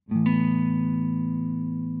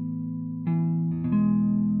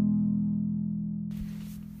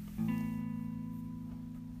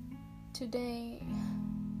Today,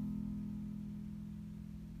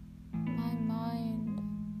 my mind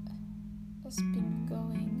has been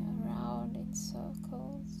going around in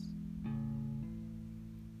circles,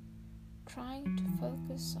 trying to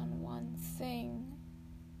focus on one thing,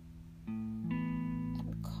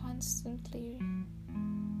 and constantly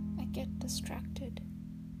I get distracted.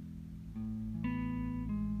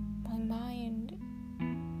 My mind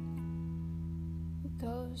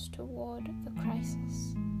goes toward the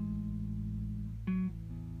crisis.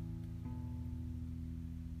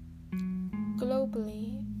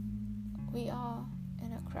 Globally, we are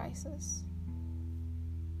in a crisis.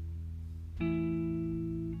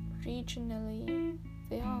 Regionally,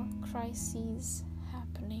 there are crises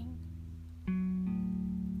happening.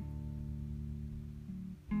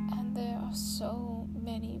 And there are so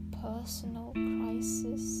many personal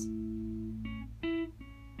crises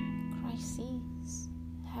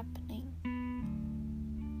happening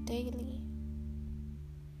daily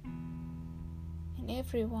in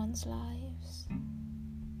everyone's lives.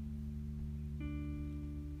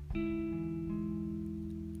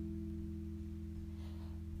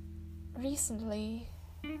 Recently,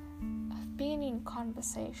 I've been in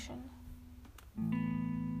conversation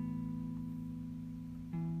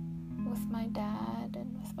with my dad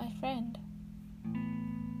and with my friend.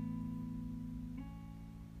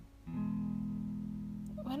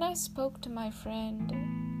 When I spoke to my friend,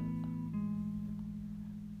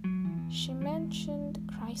 she mentioned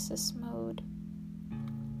crisis mode.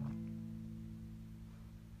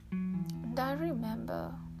 And I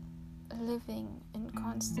remember living in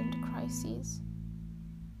constant crises,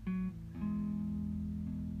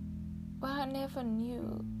 but I never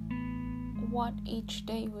knew what each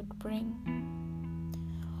day would bring,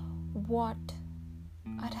 what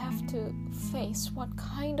I'd have to face, what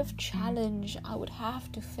kind of challenge I would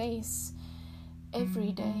have to face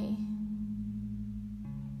every day.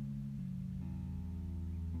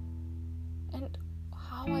 And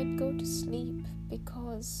how I'd go to sleep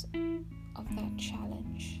because of that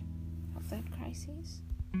challenge, of that crisis.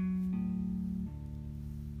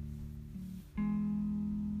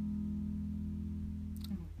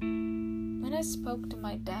 When I spoke to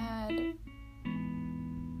my dad,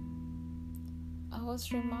 I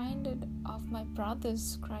was reminded of my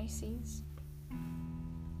brother's crises,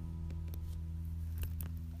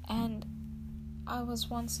 and I was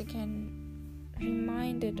once again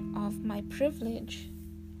reminded of my privilege,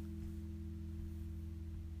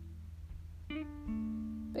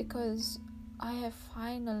 because I have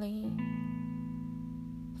finally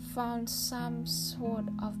found some sort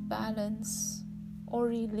of balance or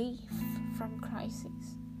relief from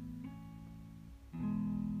crises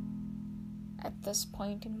at this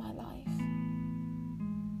point in my life.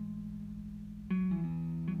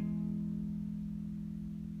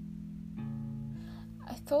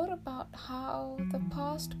 I thought about how the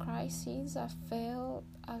past crises I've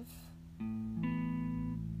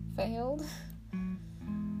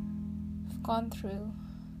gone through,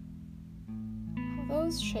 how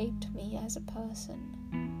those shaped me as a person,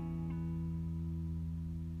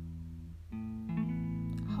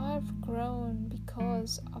 how I've grown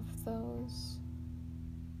because of those.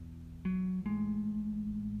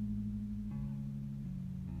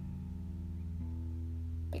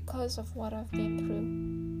 Because of what I've been through.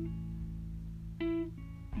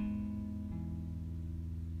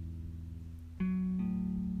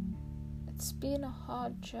 It's been a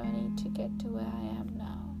hard journey to get to where I am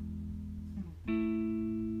now.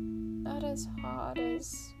 Not as hard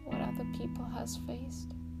as what other people has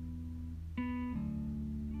faced.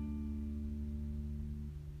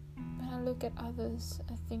 When I look at others,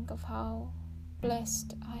 I think of how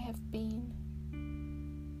blessed I have been,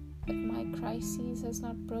 that my crisis has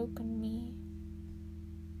not broken me,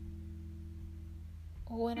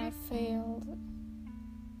 or when I failed,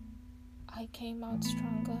 I came out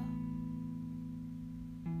stronger.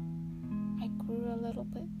 I grew a little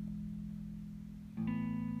bit.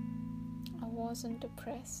 I wasn't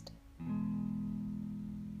depressed.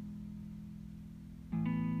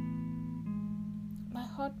 My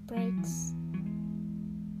heart breaks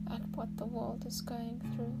at what the world is going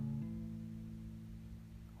through,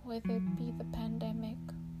 whether it be the pandemic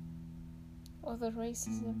or the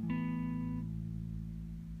racism.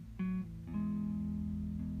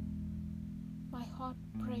 My heart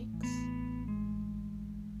breaks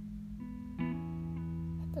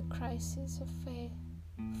at the crisis of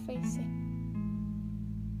facing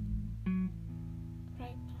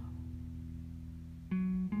right now.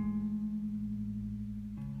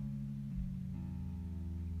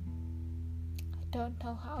 I don't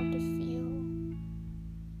know how to feel.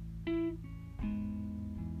 I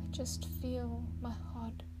just feel my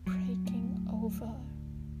heart breaking over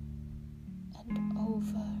and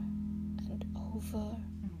over and over